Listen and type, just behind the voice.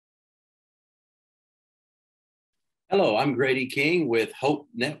Hello, I'm Grady King with Hope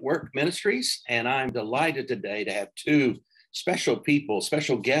Network Ministries, and I'm delighted today to have two special people,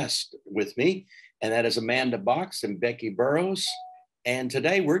 special guests with me, and that is Amanda Box and Becky Burroughs. And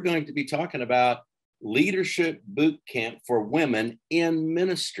today we're going to be talking about Leadership Bootcamp for Women in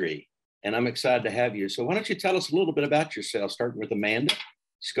Ministry. And I'm excited to have you. So why don't you tell us a little bit about yourself, starting with Amanda?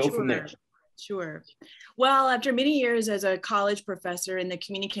 Let's go from there. Sure. Well, after many years as a college professor in the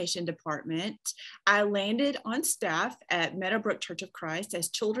communication department, I landed on staff at Meadowbrook Church of Christ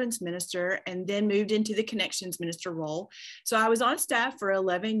as children's minister and then moved into the connections minister role. So I was on staff for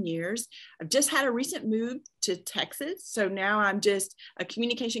 11 years. I've just had a recent move to Texas. So now I'm just a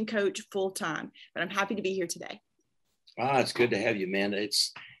communication coach full time, but I'm happy to be here today. It's good to have you, Amanda.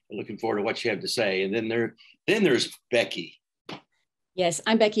 It's looking forward to what you have to say. And then there's Becky. Yes,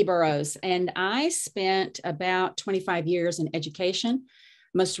 I'm Becky Burroughs, and I spent about 25 years in education,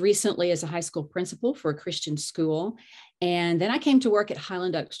 most recently as a high school principal for a Christian school. And then I came to work at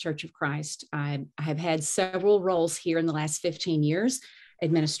Highland Oaks Church of Christ. I have had several roles here in the last 15 years,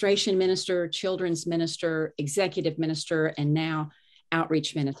 administration minister, children's minister, executive minister, and now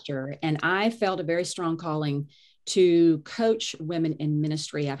outreach minister. And I felt a very strong calling to coach women in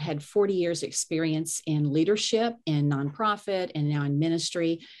ministry. I've had 40 years experience in leadership, in nonprofit, and now in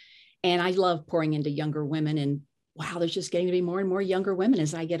ministry. And I love pouring into younger women. And wow, there's just getting to be more and more younger women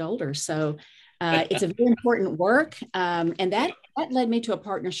as I get older. So it's a very important work. And that led me to a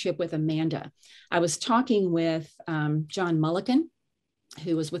partnership with Amanda. I was talking with John Mulliken,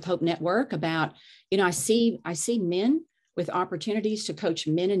 who was with Hope Network, about, I see men with opportunities to coach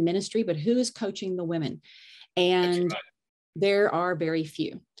men in ministry, but who is coaching the women? And there are very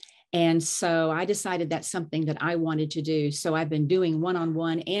few. And so I decided that's something that I wanted to do. So I've been doing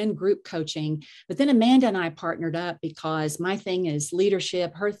one-on-one and group coaching, but then Amanda and I partnered up because my thing is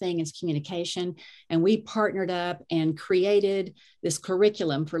leadership, her thing is communication. And we partnered up and created this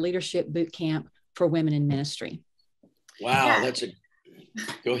curriculum for Leadership Bootcamp for Women in Ministry. Wow,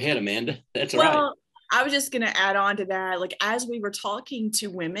 go ahead, Amanda. That's all right. I was just going to add on to that. Like, as we were talking to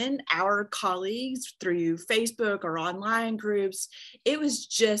women, our colleagues through Facebook or online groups, it was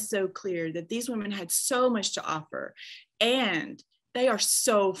just so clear that these women had so much to offer and they are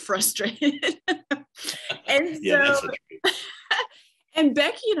so frustrated. And and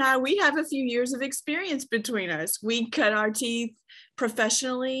Becky and I, we have a few years of experience between us. We cut our teeth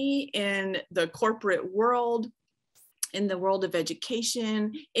professionally in the corporate world, in the world of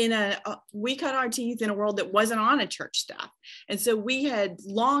education, we cut our teeth in a world that wasn't on a church staff. And so we had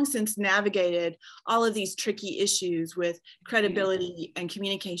long since navigated all of these tricky issues with credibility and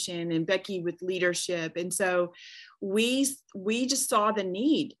communication, and Becky with leadership. And so we just saw the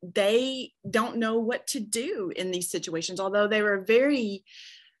need. They don't know what to do in these situations, although they were very,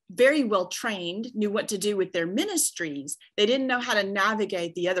 very well trained, knew what to do with their ministries. They didn't know how to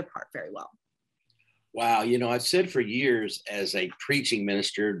navigate the other part very well. Wow. I've said for years as a preaching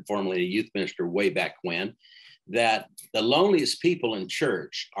minister, formerly a youth minister way back when, that the loneliest people in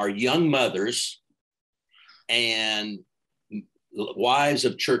church are young mothers and wives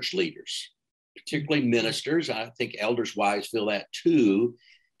of church leaders, particularly ministers. I think elders' wives feel that too.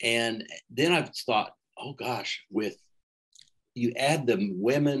 And then I've thought, oh gosh, you add the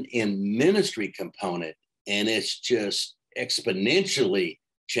women in ministry component, and it's just exponentially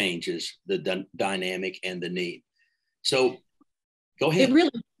changes the dynamic and the need. So go ahead.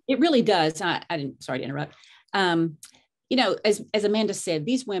 It really does. Sorry to interrupt. As Amanda said,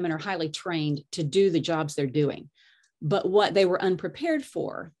 these women are highly trained to do the jobs they're doing, but what they were unprepared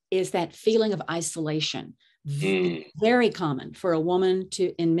for is that feeling of isolation. Very common for a woman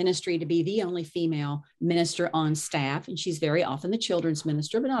in ministry to be the only female minister on staff. And she's very often the children's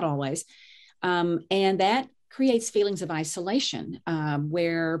minister, but not always. And that creates feelings of isolation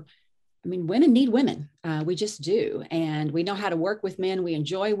where, women need women. We just do. And we know how to work with men. We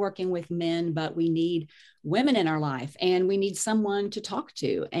enjoy working with men, but we need women in our life, and we need someone to talk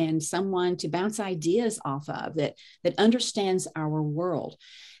to and someone to bounce ideas off of that understands our world.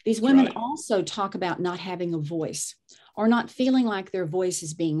 These women also talk about not having a voice or not feeling like their voice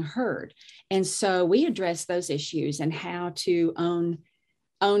is being heard. And so we address those issues and how to own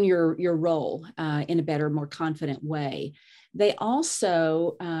your role in a better, more confident way. They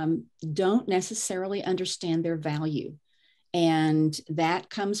also don't necessarily understand their value. And that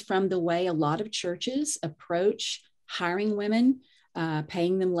comes from the way a lot of churches approach hiring women,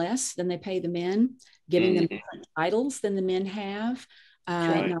 paying them less than they pay the men, giving them different titles than the men have,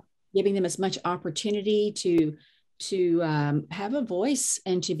 not giving them as much opportunity to have a voice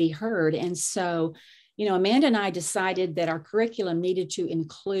and to be heard. And so, Amanda and I decided that our curriculum needed to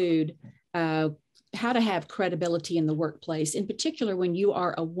include how to have credibility in the workplace, in particular when you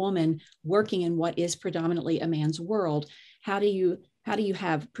are a woman working in what is predominantly a man's world. How do you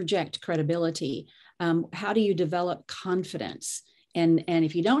project credibility? How do you develop confidence? And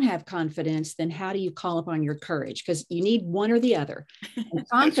if you don't have confidence, then how do you call upon your courage? Because you need one or the other. And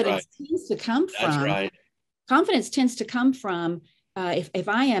confidence tends to come from. Confidence tends to come from if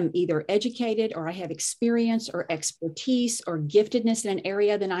I am either educated or I have experience or expertise or giftedness in an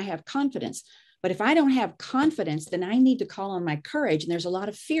area, then I have confidence. But if I don't have confidence, then I need to call on my courage. And there's a lot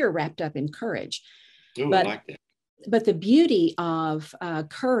of fear wrapped up in courage. Ooh, I like that. But the beauty of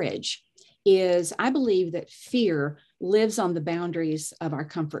courage is, I believe that fear lives on the boundaries of our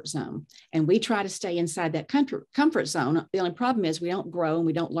comfort zone. And we try to stay inside that comfort zone. The only problem is we don't grow and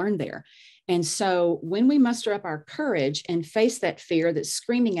we don't learn there. And so when we muster up our courage and face that fear that's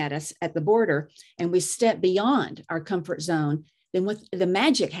screaming at us at the border, and we step beyond our comfort zone, then what the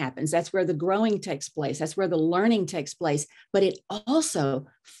magic happens. That's where the growing takes place. That's where the learning takes place. But it also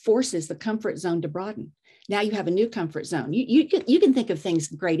forces the comfort zone to broaden. Now you have a new comfort zone. You can think of things,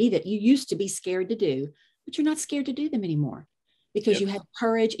 Grady, that you used to be scared to do, but you're not scared to do them anymore because you had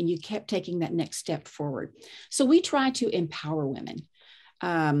courage and you kept taking that next step forward. So we try to empower women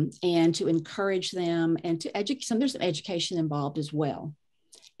and to encourage them and to educate. There's some education involved as well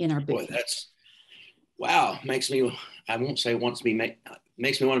in our book. Wow. Makes me, I won't say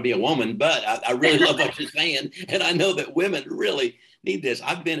makes me want to be a woman, but I really love what you're saying. And I know that women really need this.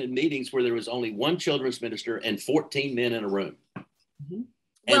 I've been in meetings where there was only one children's minister and 14 men in a room. Mm-hmm.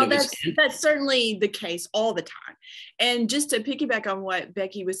 Well, that's certainly the case all the time. And just to piggyback on what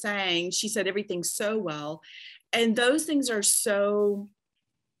Becky was saying, she said everything so well. And those things are so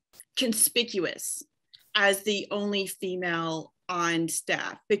conspicuous as the only female on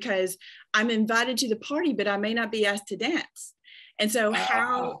staff, because I'm invited to the party, but I may not be asked to dance. And so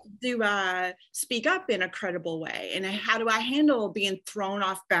how do I speak up in a credible way? And how do I handle being thrown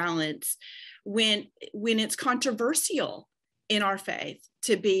off balance when it's controversial in our faith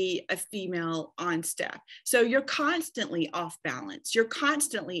to be a female on staff? So you're constantly off balance. You're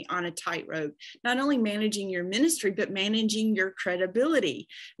constantly on a tightrope, not only managing your ministry, but managing your credibility,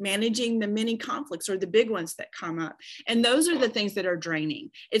 managing the many conflicts or the big ones that come up. And those are the things that are draining.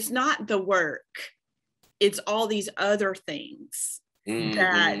 It's not the work. It's all these other things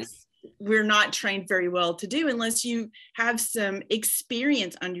that we're not trained very well to do unless you have some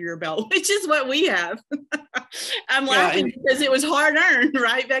experience under your belt, which is what we have. I'm laughing because it was hard earned,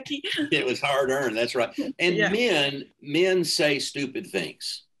 right, Becky? It was hard earned. That's right. And men say stupid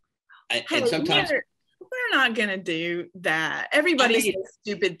things. And sometimes we're not going to do that. Everybody says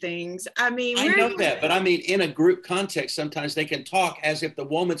stupid things. I know that, but in a group context, sometimes they can talk as if the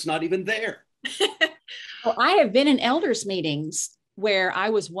woman's not even there. Well, I have been in elders meetings where I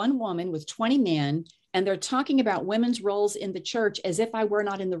was one woman with 20 men, and they're talking about women's roles in the church as if I were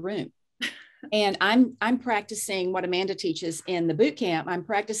not in the room. And I'm practicing what Amanda teaches in the boot camp. I'm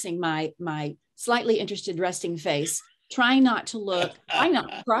practicing my slightly interested resting face, trying not to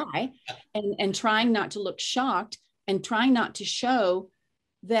cry, and trying not to look shocked, and trying not to show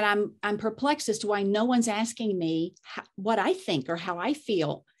that I'm perplexed as to why no one's asking me what I think or how I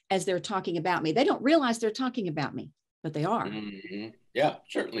feel as they're talking about me. They don't realize they're talking about me, but they are. Mm-hmm. Yeah,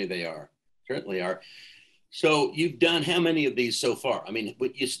 certainly they are. Certainly are. So you've done how many of these so far?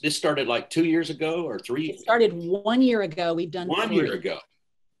 This started like 2 years ago or 3? It started 1 year ago. We've done 1 year ago.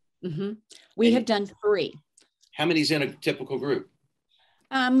 Mm-hmm. We have done 3. How many's in a typical group?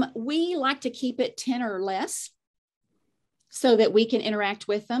 We like to keep it 10 or less so that we can interact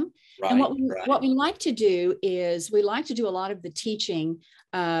with them. Right, and what we like to do is we like to do a lot of the teaching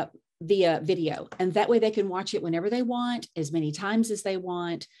via video, and that way they can watch it whenever they want, as many times as they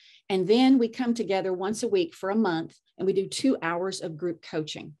want. And then we come together once a week for a month, and we do 2 hours of group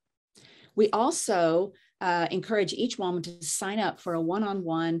coaching. We also encourage each woman to sign up for a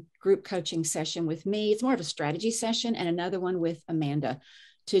one-on-one group coaching session with me. It's more of a strategy session, and another one with Amanda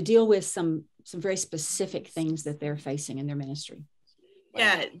to deal with some very specific things that they're facing in their ministry.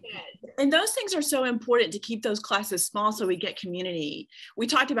 Yeah. And those things are so important to keep those classes small so we get community. We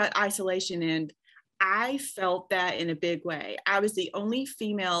talked about isolation, and I felt that in a big way. I was the only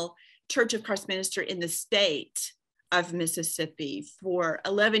female Church of Christ minister in the state of Mississippi for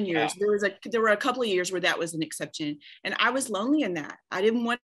 11 years. Wow. There were a couple of years where that was an exception, and I was lonely in that. I didn't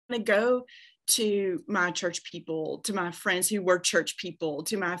want to go to my church people, to my friends who were church people,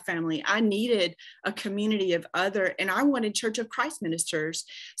 to my family. I needed a community of other, and I wanted Church of Christ ministers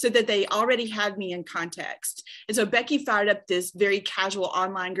so that they already had me in context. And so Becky fired up this very casual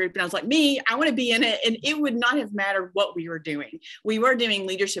online group, and I was like, I want to be in it. And it would not have mattered what we were doing. We were doing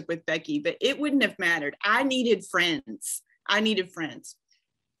leadership with Becky, but it wouldn't have mattered. I needed friends.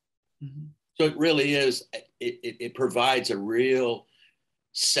 Mm-hmm. So it really is, it provides a real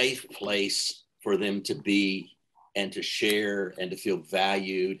safe place for them to be and to share and to feel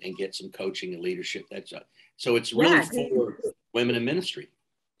valued and get some coaching and leadership. So it's really for women in ministry.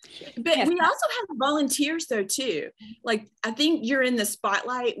 But we also have volunteers though too. Like, I think you're in the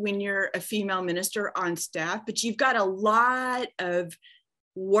spotlight when you're a female minister on staff, but you've got a lot of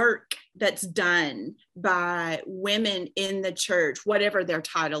work that's done by women in the church, whatever their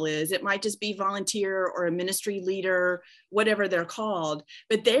title is. It might just be volunteer or a ministry leader, whatever they're called,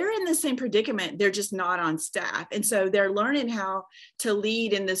 but they're in the same predicament. They're just not on staff. And so they're learning how to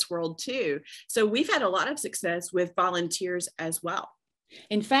lead in this world too. So we've had a lot of success with volunteers as well.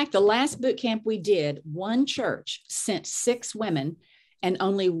 In fact, the last boot camp we did, one church sent 6 women, and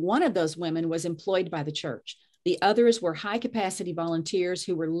only one of those women was employed by the church. The others were high capacity volunteers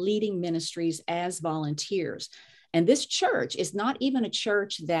who were leading ministries as volunteers. And this church is not even a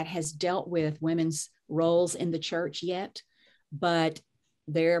church that has dealt with women's roles in the church yet, but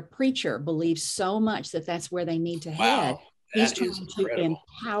their preacher believes so much that that's where they need to head. He's trying to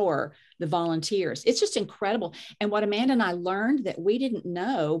empower the volunteers. It's just incredible. And what Amanda and I learned that we didn't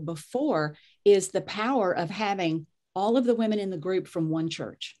know before is the power of having all of the women in the group from one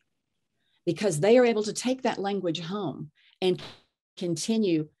church, because they are able to take that language home and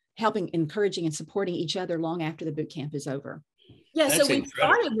continue helping, encouraging, and supporting each other long after the boot camp is over. Yeah, so we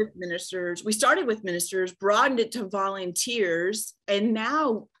started with ministers, broadened it to volunteers, and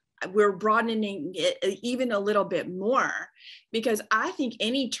now we're broadening it even a little bit more, because I think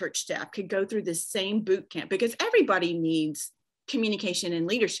any church staff could go through the same boot camp, because everybody needs communication and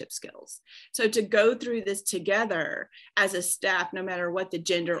leadership skills. So to go through this together as a staff, no matter what the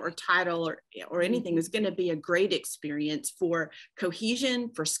gender or title or anything, is going to be a great experience for cohesion,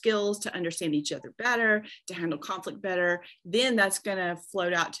 for skills to understand each other better, to handle conflict better. Then that's going to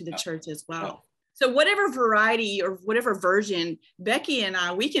float out to the church as well. So whatever variety or whatever version, Becky and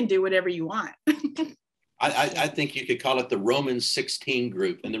I, we can do whatever you want. I think you could call it the Romans 16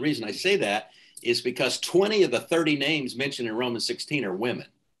 group. And the reason I say that is because 20 of the 30 names mentioned in Romans 16 are women.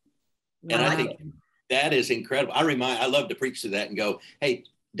 Wow. And I think that is incredible. I love to preach to that and go, hey,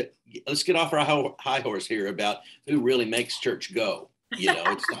 let's get off our high horse here about who really makes church go. You know,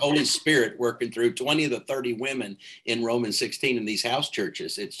 it's the Holy Spirit working through 20 of the 30 women in Romans 16 in these house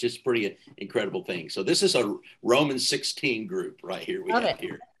churches. It's just pretty incredible thing. So this is a Romans 16 group right here.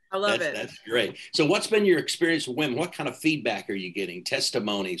 I love it. That's great. So what's been your experience with women? What kind of feedback are you getting?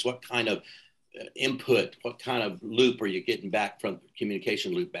 Testimonies? What kind of input? What kind of loop are you getting back from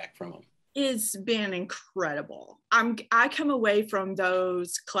communication loop back from them? It's been incredible. I come away from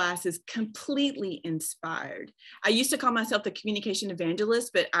those classes completely inspired. I used to call myself the communication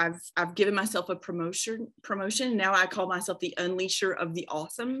evangelist, but I've given myself a promotion. Now I call myself the unleasher of the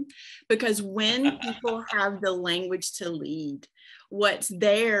awesome, because when people have the language to lead, what's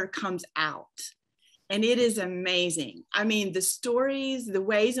there comes out. And it is amazing. I mean, the stories, the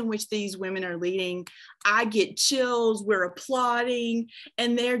ways in which these women are leading, I get chills, we're applauding,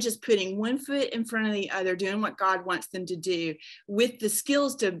 and they're just putting one foot in front of the other, doing what God wants them to do with the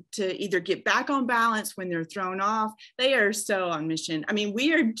skills to either get back on balance when they're thrown off. They are so on mission. I mean,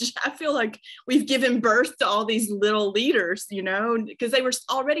 I feel like we've given birth to all these little leaders, you know, because they were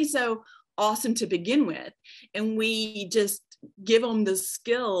already so awesome to begin with. And we just give them the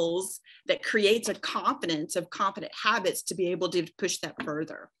skills that creates a confidence of confident habits to be able to push that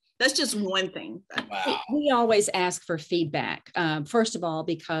further. That's just one thing. Wow. We always ask for feedback. First of all,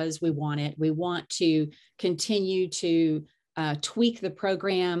 because we want it. We want to continue to tweak the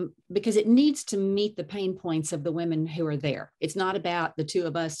program because it needs to meet the pain points of the women who are there. It's not about the two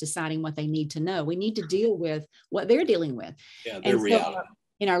of us deciding what they need to know. We need to deal with what they're dealing with. Yeah, their reality.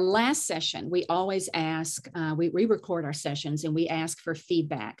 In our last session, we always ask, we record our sessions and we ask for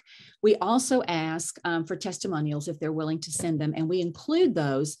feedback. We also ask for testimonials if they're willing to send them, and we include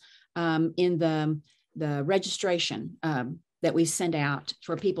those in the registration that we send out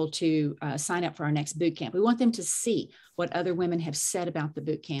for people to sign up for our next boot camp. We want them to see what other women have said about the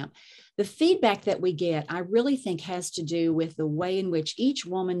boot camp. The feedback that we get, I really think, has to do with the way in which each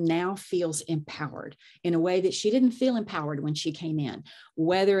woman now feels empowered in a way that she didn't feel empowered when she came in,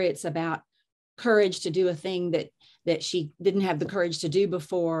 whether it's about courage to do a thing that that she didn't have the courage to do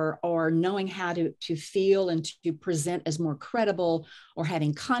before, or knowing how to feel and to present as more credible, or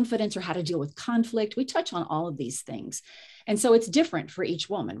having confidence, or how to deal with conflict. We touch on all of these things. And so it's different for each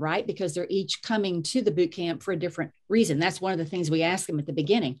woman, right? Because they're each coming to the boot camp for a different reason. That's one of the things we ask them at the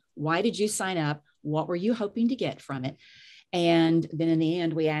beginning. Why did you sign up? What were you hoping to get from it? And then in the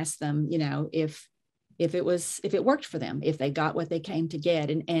end, we ask them, you know, if it worked for them, if they got what they came to get.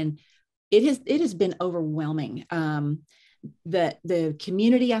 And it has been overwhelming. The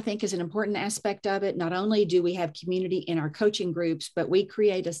community, I think, is an important aspect of it. Not only do we have community in our coaching groups, but we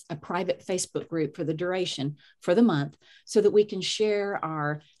create a private Facebook group for the duration, for the month, so that we can share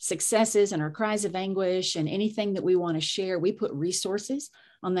our successes and our cries of anguish and anything that we want to share. We put resources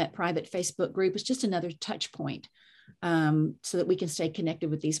on that private Facebook group. It's just another touch point, so that we can stay connected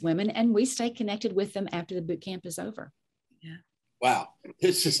with these women, and we stay connected with them after the boot camp is over. Yeah. Wow.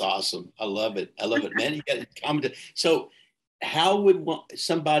 This is awesome. I love it. I love it, man. You got to comment. So how would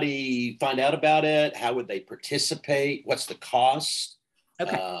somebody find out about it? How would they participate? What's the cost?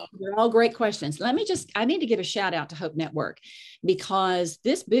 Okay. They're all great questions. I need to give a shout out to Hope Network, because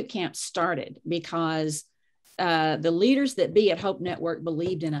this boot camp started because the leaders that be at Hope Network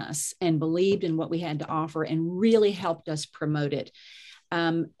believed in us and believed in what we had to offer and really helped us promote it.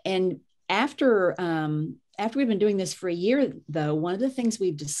 And after we've been doing this for a year, though, one of the things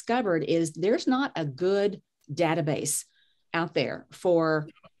we've discovered is there's not a good database out there for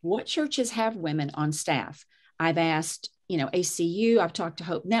what churches have women on staff. I've asked, ACU, I've talked to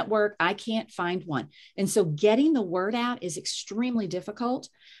Hope Network, I can't find one. And so getting the word out is extremely difficult.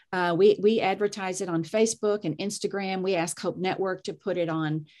 We advertise it on Facebook and Instagram. We ask Hope Network to put it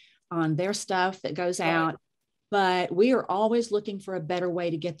on their stuff that goes out. But we are always looking for a better way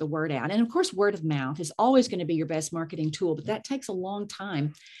to get the word out. And of course, word of mouth is always going to be your best marketing tool, but that takes a long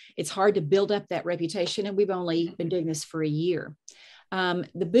time. It's hard to build up that reputation. And we've only been doing this for a year. The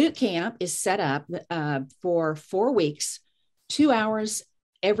boot camp is set up for 4 weeks, 2 hours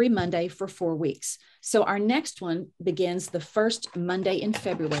every Monday for 4 weeks. So our next one begins the first Monday in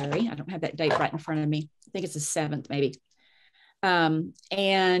February. I don't have that date right in front of me. I think it's the 7th, maybe.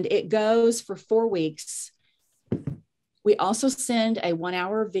 And it goes for 4 weeks. We also send a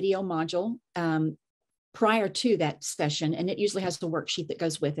 1-hour video module prior to that session, and it usually has the worksheet that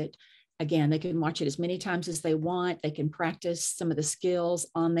goes with it. Again, they can watch it as many times as they want. They can practice some of the skills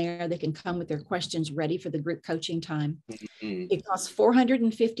on there. They can come with their questions ready for the group coaching time. Mm-hmm. It costs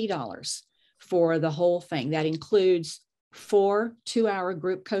 $450 for the whole thing. That includes 4 2-hour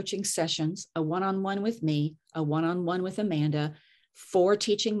group coaching sessions, a one-on-one with me, a one-on-one with Amanda, 4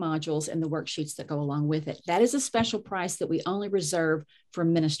 teaching modules, and the worksheets that go along with it. That is a special price that we only reserve for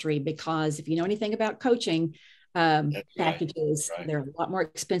ministry, because if you know anything about coaching packages, right. They're a lot more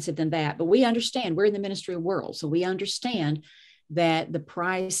expensive than that. But we understand we're in the ministry world, so we understand that the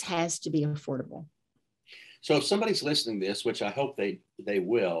price has to be affordable. So if somebody's listening to this, which I hope they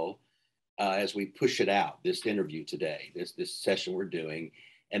will, as we push it out, this interview today, this session we're doing,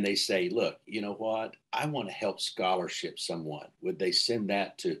 and they say, look, you know what? I want to help scholarship someone. Would they send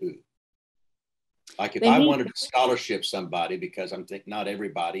that to who? Like if I wanted to scholarship somebody, because I'm thinking not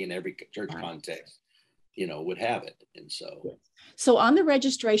everybody in every church context, would have it. And so on the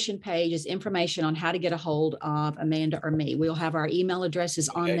registration page is information on how to get a hold of Amanda or me. We'll have our email addresses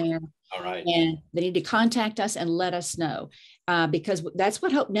on there. All right. And they need to contact us and let us know, because that's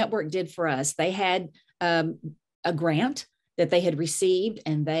what Hope Network did for us. They had a grant that they had received,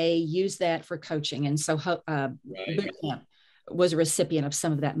 and they used that for coaching. And so Boot Camp was a recipient of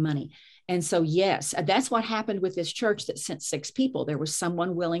some of that money. And so, yes, that's what happened with this church that sent 6 people. There was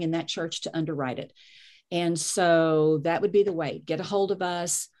someone willing in that church to underwrite it. And so that would be the way. Get a hold of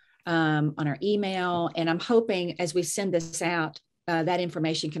us on our email. And I'm hoping as we send this out, that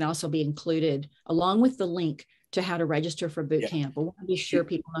information can also be included along with the link to how to register for boot camp. We want to be sure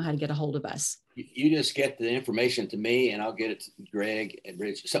people know how to get a hold of us. You just get the information to me, and I'll get it to Greg and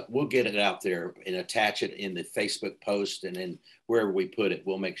Rich. So we'll get it out there and attach it in the Facebook post, and then wherever we put it,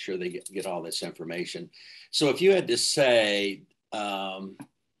 we'll make sure they get all this information. So if you had to say,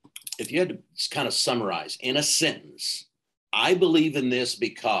 if you had to kind of summarize in a sentence, I believe in this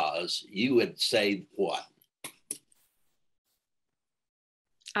because, you would say what?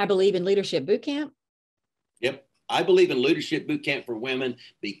 I believe in Leadership Bootcamp. Yep. I believe in Leadership Bootcamp for women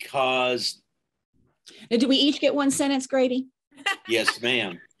because. Now, do we each get one sentence, Grady? Yes,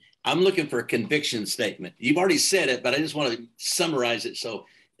 ma'am. I'm looking for a conviction statement. You've already said it, but I just want to summarize it. So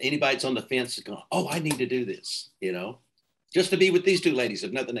anybody that's on the fence is going, oh, I need to do this, just to be with these 2 ladies,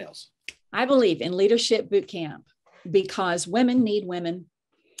 if nothing else. I believe in Leadership Bootcamp because women need women.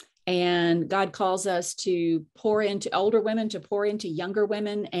 And God calls us to pour into older women, to pour into younger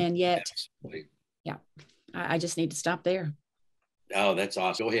women. And yet, Absolutely. yeah, I just need to stop there. Oh, that's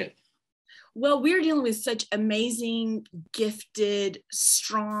awesome. Go ahead. Well, we're dealing with such amazing, gifted,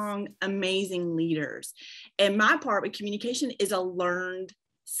 strong, amazing leaders. And my part with communication is a learned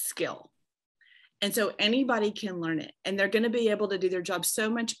skill. And so anybody can learn it, and they're going to be able to do their job so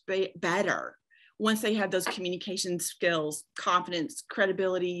much better once they have those communication skills, confidence,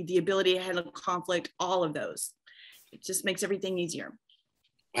 credibility, the ability to handle conflict, all of those. It just makes everything easier.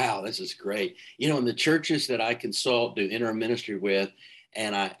 Wow, this is great. You know, in the churches that I consult, do interim ministry with,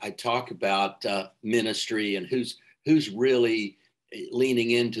 and I talk about ministry and who's really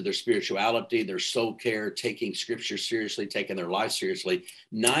leaning into their spirituality, their soul care, taking scripture seriously, taking their life seriously.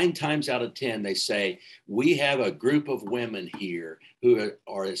 9 times out of 10, they say, we have a group of women here who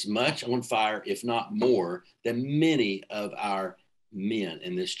are as much on fire, if not more, than many of our men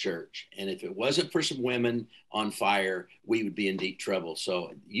in this church. And if it wasn't for some women on fire, we would be in deep trouble.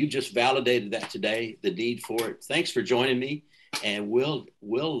 So you just validated that today, the need for it. Thanks for joining me. And we'll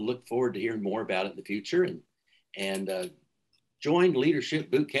look forward to hearing more about it in the future. And join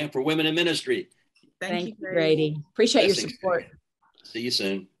Leadership Bootcamp for Women in Ministry. Thank you, Grady. Appreciate your support. See you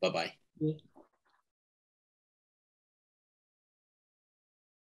soon. Bye-bye.